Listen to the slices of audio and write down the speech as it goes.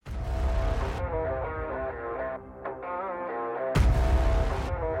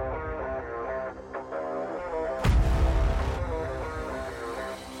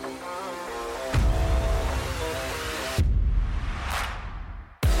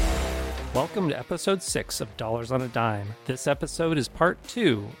Welcome to episode 6 of Dollars on a Dime. This episode is part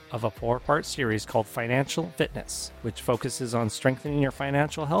 2 of a 4-part series called Financial Fitness, which focuses on strengthening your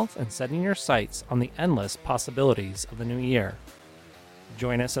financial health and setting your sights on the endless possibilities of the new year.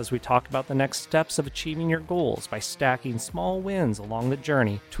 Join us as we talk about the next steps of achieving your goals by stacking small wins along the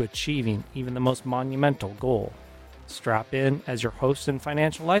journey to achieving even the most monumental goal. Strap in as your host and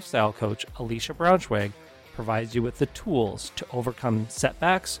financial lifestyle coach, Alicia Braunschweig, provides you with the tools to overcome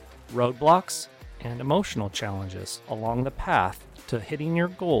setbacks, roadblocks, and emotional challenges along the path to hitting your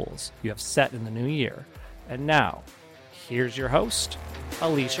goals you have set in the new year. And now, here's your host,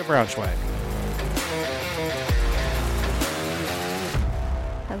 Alicia Braunschweig.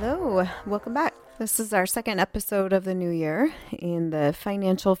 Hello, welcome back. This is our second episode of the new year in the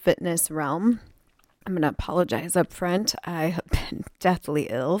financial fitness realm. I'm going to apologize up front. I have been deathly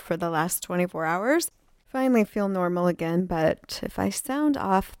ill for the last 24 hours. Finally feel normal again, but if I sound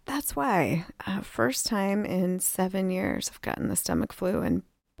off, that's why. First time in 7 years I've gotten the stomach flu, and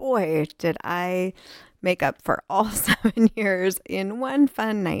boy, did I make up for all 7 years in one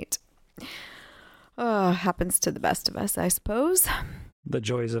fun night. Oh, happens to the best of us, I suppose. The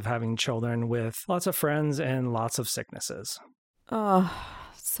joys of having children with lots of friends and lots of sicknesses. Oh,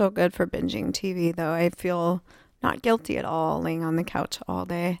 so good for binging TV, though. I feel not guilty at all laying on the couch all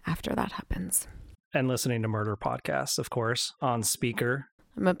day after that happens. And listening to murder podcasts, of course, on speaker.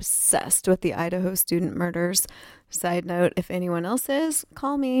 I'm obsessed with the Idaho student murders. Side note, if anyone else is,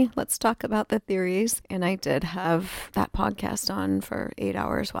 call me. Let's talk about the theories. And I did have that podcast on for 8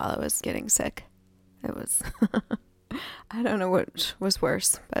 hours while I was getting sick. It was, I don't know which was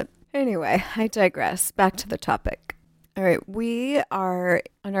worse. But anyway, I digress. Back to the topic. All right, we are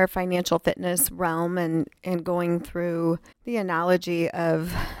in our financial fitness realm and going through the analogy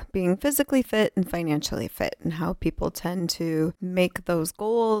of being physically fit and financially fit and how people tend to make those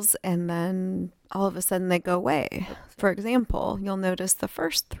goals and then all of a sudden they go away. For example, you'll notice the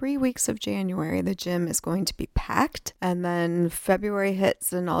first 3 weeks of January, the gym is going to be packed, and then February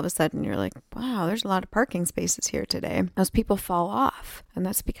hits and all of a sudden you're like, wow, there's a lot of parking spaces here today. Those people fall off, and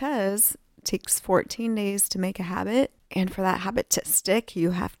that's because it takes 14 days to make a habit. And for that habit to stick,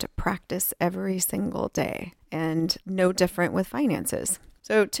 you have to practice every single day, and no different with finances.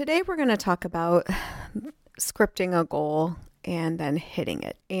 So today we're going to talk about scripting a goal and then hitting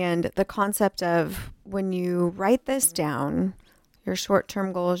it. And the concept of when you write this down, your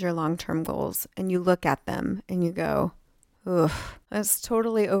short-term goals, your long-term goals, and you look at them and you go, ugh, that's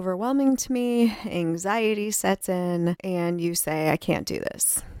totally overwhelming to me. Anxiety sets in and you say, I can't do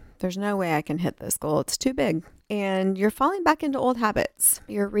this. There's no way I can hit this goal. It's too big. And you're falling back into old habits.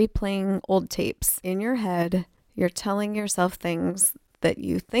 You're replaying old tapes in your head. You're telling yourself things that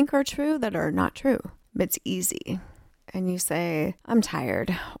you think are true that are not true. It's easy. And you say, I'm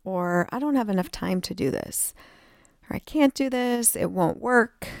tired, or I don't have enough time to do this, or I can't do this, it won't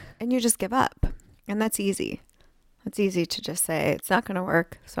work. And you just give up. And that's easy. It's easy to just say, it's not going to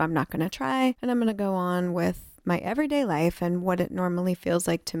work, so I'm not going to try. And I'm going to go on with my everyday life and what it normally feels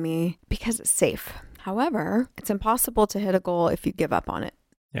like to me because it's safe. However, it's impossible to hit a goal if you give up on it.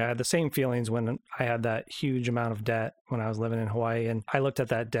 Yeah, I had the same feelings when I had that huge amount of debt when I was living in Hawaii. And I looked at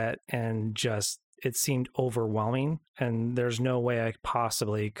that debt and just, it seemed overwhelming. And there's no way I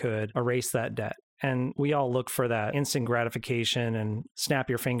possibly could erase that debt. And we all look for that instant gratification and snap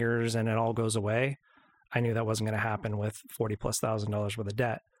your fingers and it all goes away. I knew that wasn't going to happen with $40,000+ worth of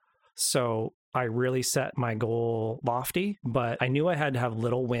debt. So I really set my goal lofty, but I knew I had to have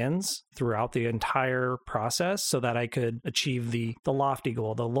little wins throughout the entire process so that I could achieve the lofty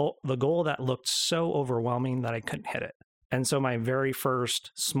goal, the goal that looked so overwhelming that I couldn't hit it. And so my very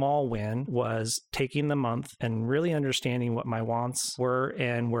first small win was taking the month and really understanding what my wants were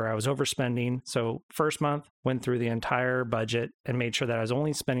and where I was overspending. So first month, went through the entire budget and made sure that I was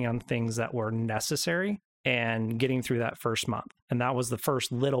only spending on things that were necessary and getting through that first month. And that was the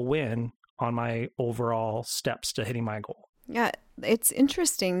first little win on my overall steps to hitting my goal. Yeah, it's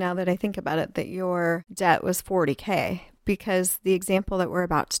interesting now that I think about it that your debt was $40,000 because the example that we're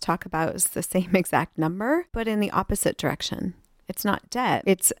about to talk about is the same exact number, but in the opposite direction. It's not debt,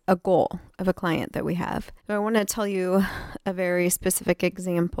 it's a goal of a client that we have. So I want to tell you a very specific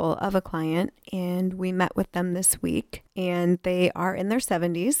example of a client, and we met with them this week, and they are in their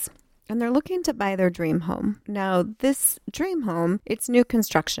 70s. And they're looking to buy their dream home. Now, this dream home, it's new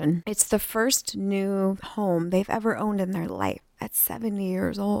construction. It's the first new home they've ever owned in their life at 70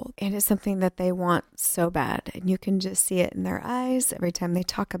 years old. It is something that they want so bad. And you can just see it in their eyes. Every time they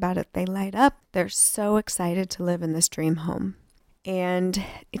talk about it, they light up. They're so excited to live in this dream home. And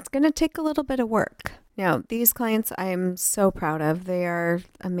it's going to take a little bit of work. Now, these clients I'm so proud of. They are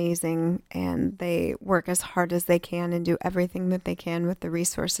amazing and they work as hard as they can and do everything that they can with the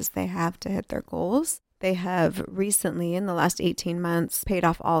resources they have to hit their goals. They have recently, in the last 18 months, paid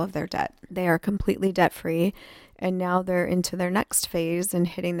off all of their debt. They are completely debt-free, and now they're into their next phase and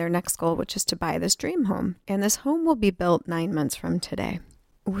hitting their next goal, which is to buy this dream home. And this home will be built 9 months from today.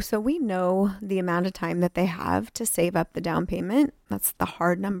 So we know the amount of time that they have to save up the down payment. That's the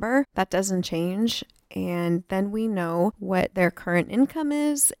hard number. That doesn't change. And then we know what their current income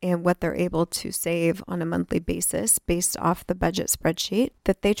is and what they're able to save on a monthly basis based off the budget spreadsheet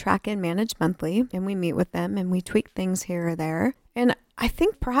that they track and manage monthly. And we meet with them and we tweak things here or there. And I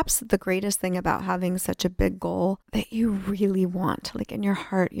think perhaps the greatest thing about having such a big goal that you really want, like in your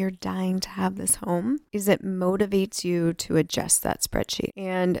heart, you're dying to have this home, is it motivates you to adjust that spreadsheet.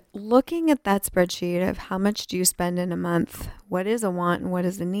 And looking at that spreadsheet of how much do you spend in a month, what is a want and what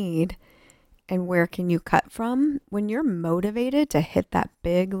is a need, and where can you cut from? When you're motivated to hit that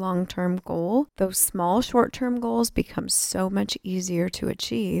big long-term goal, those small short-term goals become so much easier to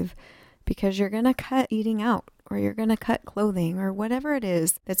achieve because you're going to cut eating out or you're going to cut clothing or whatever it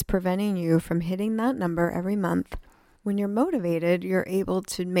is that's preventing you from hitting that number every month. When you're motivated, you're able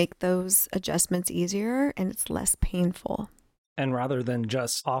to make those adjustments easier and it's less painful. And rather than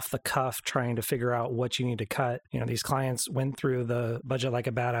just off the cuff trying to figure out what you need to cut, these clients went through the Budget Like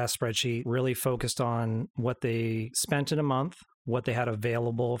a Badass spreadsheet, really focused on what they spent in a month, what they had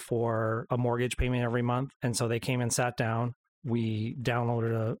available for a mortgage payment every month. And so they came and sat down. We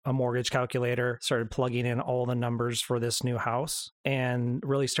downloaded a mortgage calculator, started plugging in all the numbers for this new house, and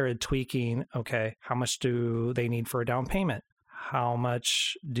really started tweaking, okay, how much do they need for a down payment? How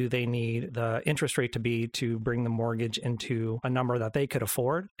much do they need the interest rate to be to bring the mortgage into a number that they could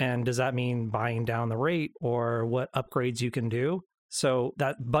afford? And does that mean buying down the rate or what upgrades you can do? So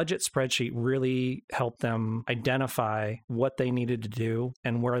that budget spreadsheet really helped them identify what they needed to do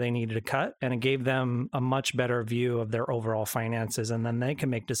and where they needed to cut. And it gave them a much better view of their overall finances. And then they can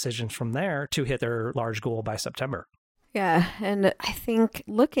make decisions from there to hit their large goal by September. Yeah, and I think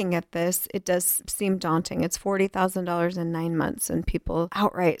looking at this, it does seem daunting. It's $40,000 in 9 months, and people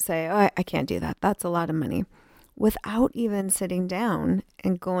outright say, oh, I can't do that. That's a lot of money. Without even sitting down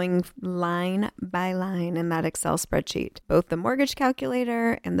and going line by line in that Excel spreadsheet, both the mortgage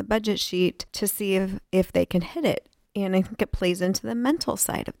calculator and the budget sheet to see if they can hit it. And I think it plays into the mental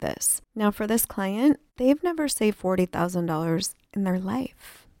side of this. Now, for this client, they've never saved $40,000 in their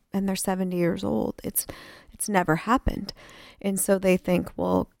life, and they're 70 years old. It's never happened. And so they think,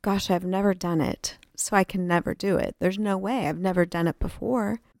 well, gosh, I've never done it, so I can never do it. There's no way. I've never done it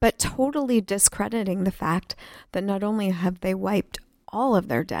before. But totally discrediting the fact that not only have they wiped all of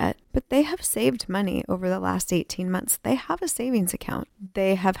their debt, but they have saved money over the last 18 months. They have a savings account.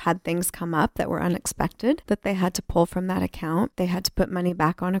 They have had things come up that were unexpected that they had to pull from that account. They had to put money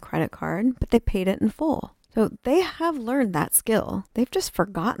back on a credit card, but they paid it in full. So they have learned that skill. They've just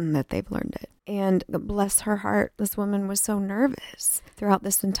forgotten that they've learned it. And bless her heart, this woman was so nervous throughout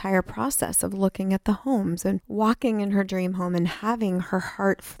this entire process of looking at the homes and walking in her dream home and having her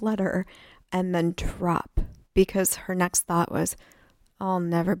heart flutter and then drop because her next thought was, I'll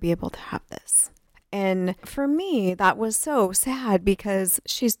never be able to have this. And for me, that was so sad because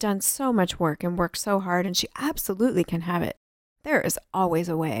she's done so much work and worked so hard and she absolutely can have it. There is always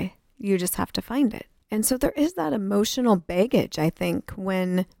a way. You just have to find it. And so there is that emotional baggage, I think,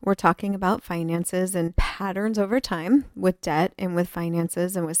 when we're talking about finances and patterns over time with debt and with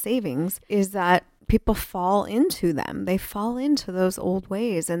finances and with savings, is that people fall into them. They fall into those old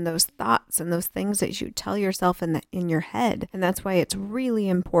ways and those thoughts and those things that you tell yourself in your head. And that's why it's really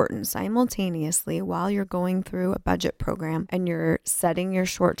important simultaneously while you're going through a budget program and you're setting your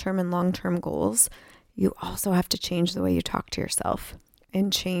short-term and long-term goals, you also have to change the way you talk to yourself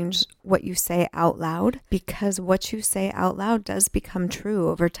and change what you say out loud, because what you say out loud does become true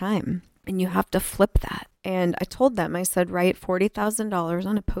over time. And you have to flip that. And I told them, I said, write $40,000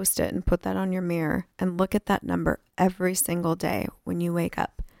 on a Post-it and put that on your mirror and look at that number every single day when you wake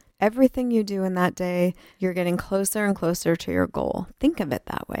up. Everything you do in that day, you're getting closer and closer to your goal. Think of it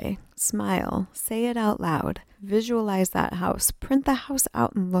that way. Smile, say it out loud, visualize that house, print the house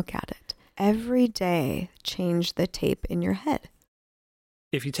out and look at it. Every day, change the tape in your head.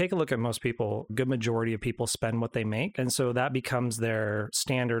 If you take a look at most people, a good majority of people spend what they make. And so that becomes their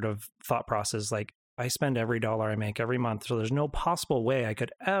standard of thought process. Like, I spend every dollar I make every month. So there's no possible way I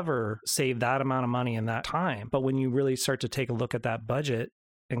could ever save that amount of money in that time. But when you really start to take a look at that budget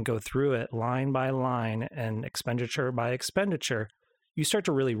and go through it line by line and expenditure by expenditure, you start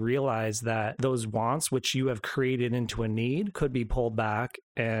to really realize that those wants, which you have created into a need, could be pulled back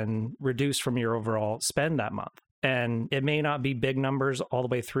and reduced from your overall spend that month. And it may not be big numbers all the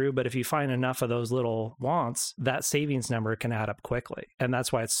way through, but if you find enough of those little wants, that savings number can add up quickly. And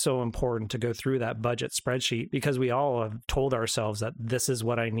that's why it's so important to go through that budget spreadsheet, because we all have told ourselves that this is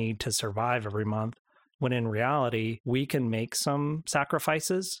what I need to survive every month, when in reality, we can make some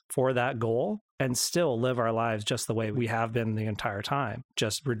sacrifices for that goal and still live our lives just the way we have been the entire time,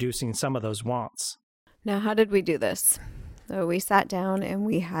 just reducing some of those wants. Now, how did we do this? So we sat down and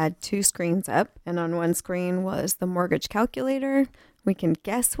we had 2 screens up, and on one screen was the mortgage calculator. We can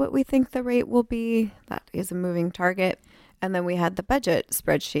guess what we think the rate will be. That is a moving target. And then we had the budget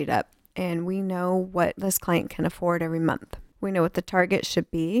spreadsheet up, and we know what this client can afford every month. We know what the target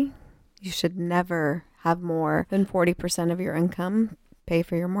should be. You should never have more than 40% of your income pay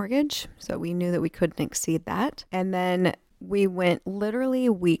for your mortgage. So we knew that we couldn't exceed that. And then we went literally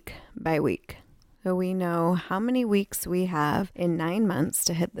week by week. So we know how many weeks we have in 9 months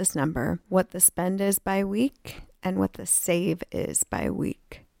to hit this number, what the spend is by week, and what the save is by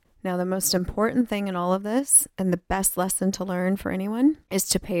week. Now, the most important thing in all of this, and the best lesson to learn for anyone, is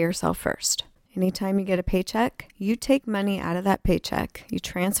to pay yourself first. Anytime you get a paycheck, you take money out of that paycheck, you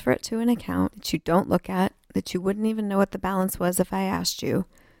transfer it to an account that you don't look at, that you wouldn't even know what the balance was if I asked you,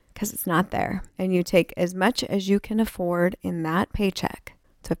 because it's not there. And you take as much as you can afford in that paycheck.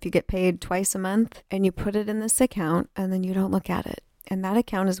 So if you get paid twice a month and you put it in this account and then you don't look at it, and that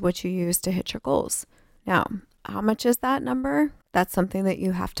account is what you use to hit your goals. Now, how much is that number? That's something that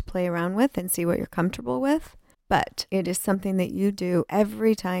you have to play around with and see what you're comfortable with. But it is something that you do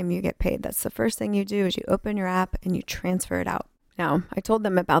every time you get paid. That's the first thing you do is you open your app and you transfer it out. Now, I told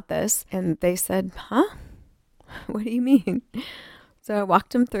them about this and they said, huh? What do you mean? So I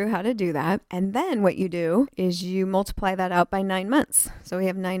walked them through how to do that. And then what you do is you multiply that out by 9 months. So we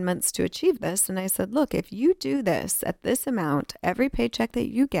have 9 months to achieve this. And I said, look, if you do this at this amount, every paycheck that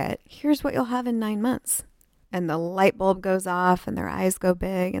you get, here's what you'll have in 9 months. And the light bulb goes off and their eyes go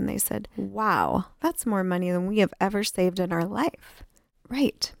big. And they said, wow, that's more money than we have ever saved in our life.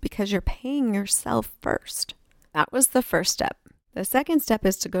 Right, because you're paying yourself first. That was the first step. The second step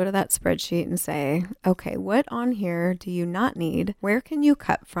is to go to that spreadsheet and say, okay, what on here do you not need? Where can you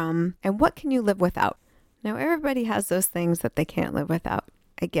cut from? And what can you live without? Now, everybody has those things that they can't live without.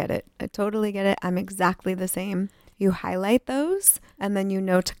 I get it. I totally get it. I'm exactly the same. You highlight those and then you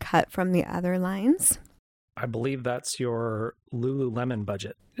know to cut from the other lines. I believe that's your Lululemon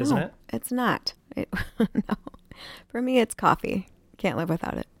budget, isn't it? It's not. No. For me, it's coffee. Can't live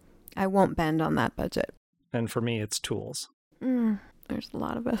without it. I won't bend on that budget. And for me, it's tools. There's a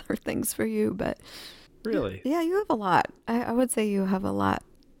lot of other things for you, but... Really? Yeah, you have a lot. I would say you have a lot.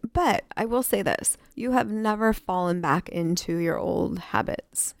 But I will say this, you have never fallen back into your old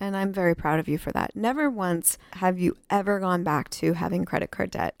habits. And I'm very proud of you for that. Never once have you ever gone back to having credit card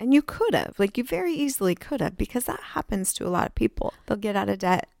debt. And you could have, you very easily could have, because that happens to a lot of people. They'll get out of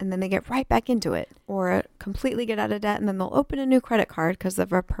debt and then they get right back into it, or completely get out of debt and then they'll open a new credit card because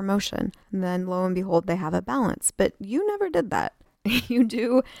of a promotion. And then lo and behold, they have a balance. But you never did that.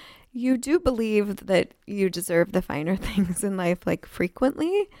 You do believe that you deserve the finer things in life,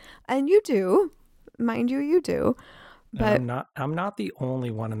 frequently, and you do, mind you, you do. But I'm not the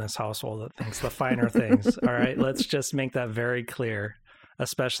only one in this household that thinks the finer things. All right, let's just make that very clear,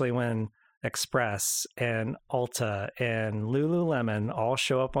 especially when Express and Ulta and Lululemon all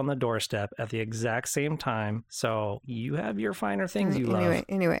show up on the doorstep at the exact same time. So you have your finer things you love.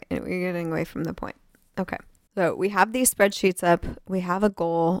 Anyway, we're getting away from the point. Okay. So we have these spreadsheets up, we have a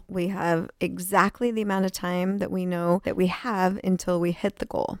goal, we have exactly the amount of time that we know that we have until we hit the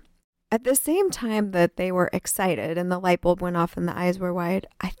goal. At the same time that they were excited and the light bulb went off and the eyes were wide,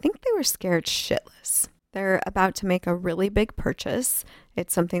 I think they were scared shitless. They're about to make a really big purchase.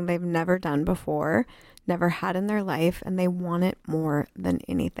 It's something they've never done before, never had in their life, and they want it more than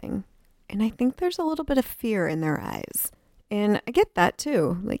anything. And I think there's a little bit of fear in their eyes. And I get that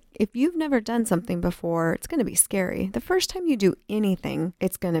too. If you've never done something before, it's going to be scary. The first time you do anything,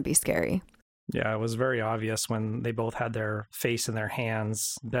 it's going to be scary. Yeah, it was very obvious when they both had their face in their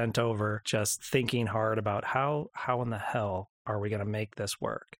hands bent over, just thinking hard about how in the hell are we going to make this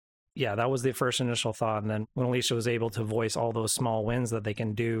work? Yeah, that was the first initial thought. And then when Alicia was able to voice all those small wins that they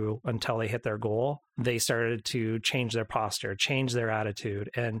can do until they hit their goal, they started to change their posture, change their attitude,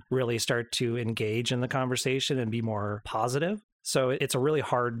 and really start to engage in the conversation and be more positive. So it's a really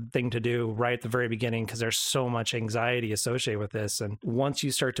hard thing to do right at the very beginning because there's so much anxiety associated with this. And once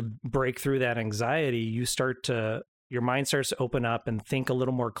you start to break through that anxiety, your mind starts to open up and think a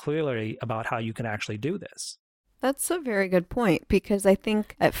little more clearly about how you can actually do this. That's a very good point, because I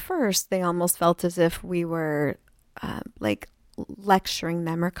think at first they almost felt as if we were like lecturing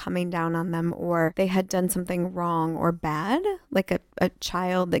them or coming down on them, or they had done something wrong or bad, like a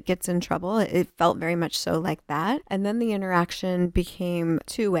child that gets in trouble. It felt very much so like that. And then the interaction became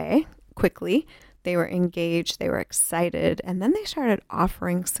two-way quickly. They were engaged, they were excited, and then they started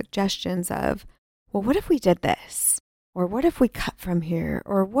offering suggestions of, well, what if we did this? Or what if we cut from here?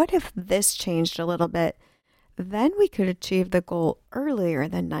 Or what if this changed a little bit? Then we could achieve the goal earlier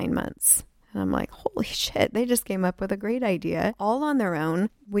than 9 months. And I'm like, holy shit, they just came up with a great idea all on their own.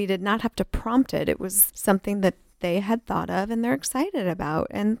 We did not have to prompt it. It was something that they had thought of and they're excited about.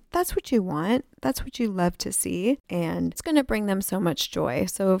 And that's what you want. That's what you love to see. And it's going to bring them so much joy.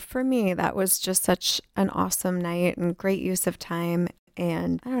 So for me, that was just such an awesome night and great use of time.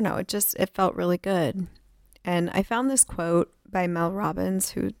 And I don't know, it felt really good. And I found this quote by Mel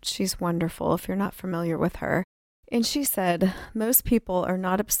Robbins, she's wonderful if you're not familiar with her. And she said, most people are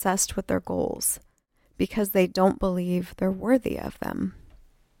not obsessed with their goals because they don't believe they're worthy of them.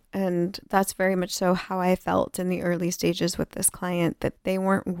 And that's very much so how I felt in the early stages with this client, that they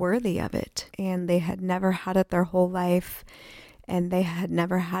weren't worthy of it. And they had never had it their whole life. And they had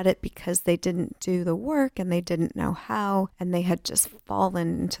never had it because they didn't do the work and they didn't know how. And they had just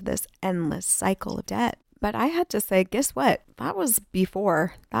fallen into this endless cycle of debt. But I had to say, guess what? That was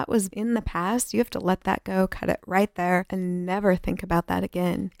before. That was in the past. You have to let that go, cut it right there, and never think about that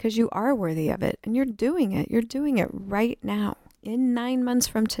again, because you are worthy of it and you're doing it. You're doing it right now. In 9 months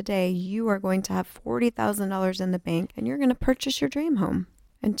from today, you are going to have $40,000 in the bank and you're going to purchase your dream home.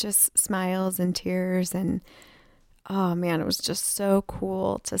 And just smiles and tears. And oh man, it was just so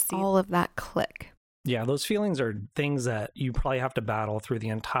cool to see all of that click. Yeah, those feelings are things that you probably have to battle through the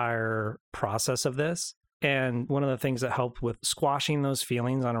entire process of this. And one of the things that helped with squashing those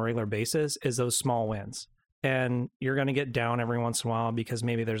feelings on a regular basis is those small wins. And you're going to get down every once in a while because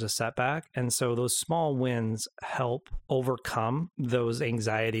maybe there's a setback. And so those small wins help overcome those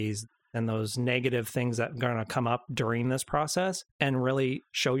anxieties and those negative things that are going to come up during this process and really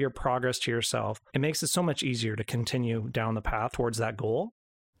show your progress to yourself. It makes it so much easier to continue down the path towards that goal.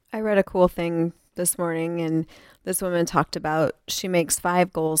 I read a cool thing this morning, and this woman talked about she makes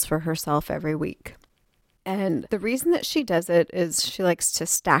 5 goals for herself every week. And the reason that she does it is she likes to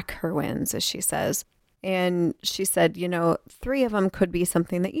stack her wins, as she says. And she said, 3 of them could be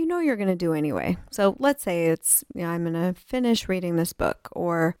something that you're going to do anyway. So let's say it's, I'm going to finish reading this book,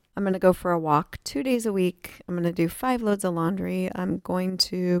 or I'm going to go for a walk 2 days a week. I'm going to do 5 loads of laundry. I'm going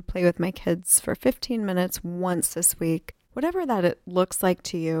to play with my kids for 15 minutes once this week, whatever that it looks like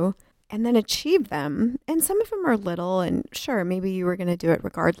to you, and then achieve them. And some of them are little, and sure, maybe you were going to do it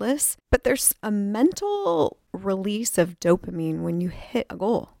regardless, but there's a mental release of dopamine when you hit a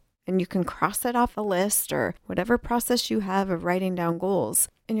goal. And you can cross it off a list or whatever process you have of writing down goals.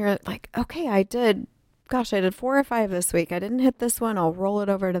 And you're like, okay, I did 4 or 5 this week. I didn't hit this one. I'll roll it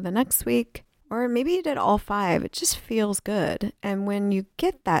over to the next week. Or maybe you did all 5. It just feels good. And when you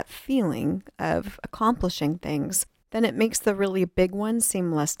get that feeling of accomplishing things, then it makes the really big ones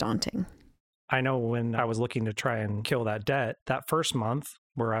seem less daunting. I know when I was looking to try and kill that debt, that first month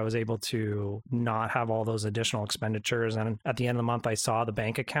where I was able to not have all those additional expenditures, and at the end of the month I saw the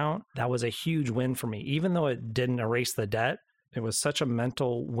bank account, that was a huge win for me. Even though it didn't erase the debt, it was such a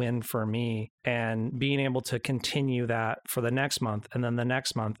mental win for me, and being able to continue that for the next month and then the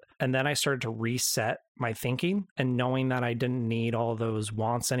next month. And then I started to reset my thinking and knowing that I didn't need all those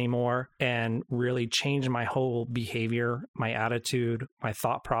wants anymore, and really change my whole behavior, my attitude, my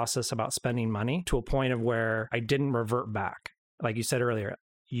thought process about spending money to a point of where I didn't revert back. Like you said earlier,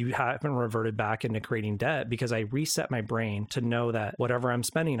 you haven't reverted back into creating debt because I reset my brain to know that whatever I'm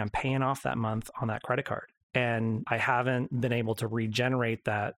spending, I'm paying off that month on that credit card. And I haven't been able to regenerate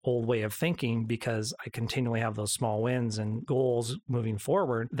that old way of thinking because I continually have those small wins and goals moving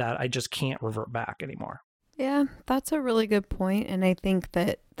forward that I just can't revert back anymore. Yeah, that's a really good point. And I think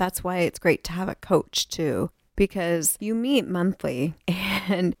that's why it's great to have a coach too, because you meet monthly,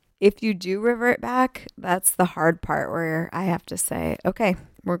 and if you do revert back, that's the hard part where I have to say, okay,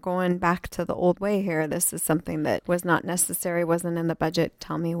 we're going back to the old way here. This is something that was not necessary, wasn't in the budget.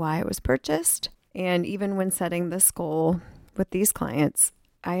 Tell me why it was purchased. And even when setting this goal with these clients,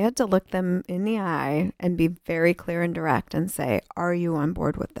 I had to look them in the eye and be very clear and direct and say, are you on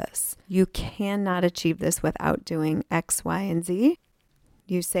board with this? You cannot achieve this without doing X, Y, and Z.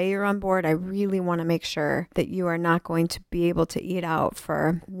 You say you're on board. I really want to make sure that you are not going to be able to eat out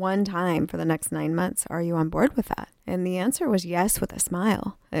for one time for the next 9 months. Are you on board with that? And the answer was yes, with a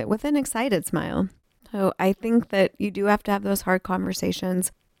smile, with an excited smile. So I think that you do have to have those hard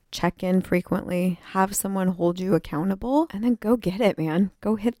conversations. check in frequently, have someone hold you accountable, and then go get it, man.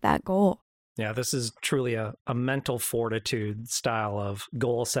 Go hit that goal. Yeah, this is truly a mental fortitude style of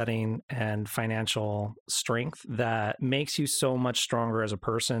goal setting and financial strength that makes you so much stronger as a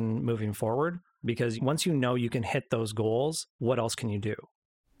person moving forward. Because once you know you can hit those goals, what else can you do?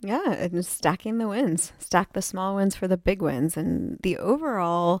 Yeah, and stacking the wins. Stack the small wins for the big wins. And the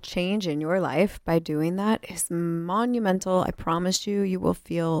overall change in your life by doing that is monumental. I promise you, you will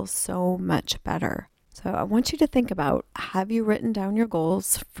feel so much better. So I want you to think about, have you written down your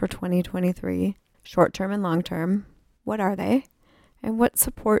goals for 2023, short-term and long-term? What are they? And what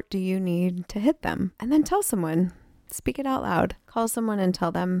support do you need to hit them? And then tell someone. Speak it out loud. Call someone and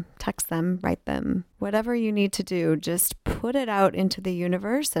tell them, text them, write them, whatever you need to do. Just put it out into the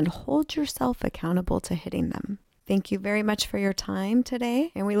universe and hold yourself accountable to hitting them. Thank you very much for your time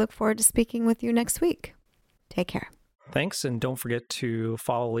today, and we look forward to speaking with you next week. Take care. Thanks, and don't forget to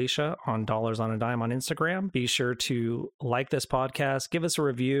follow Alicia on Dollars on a Dime on Instagram. Be sure to like this podcast, give us a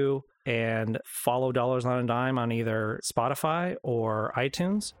review, and follow Dollars on a Dime on either Spotify or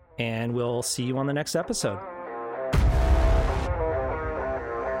iTunes, and we'll see you on the next episode.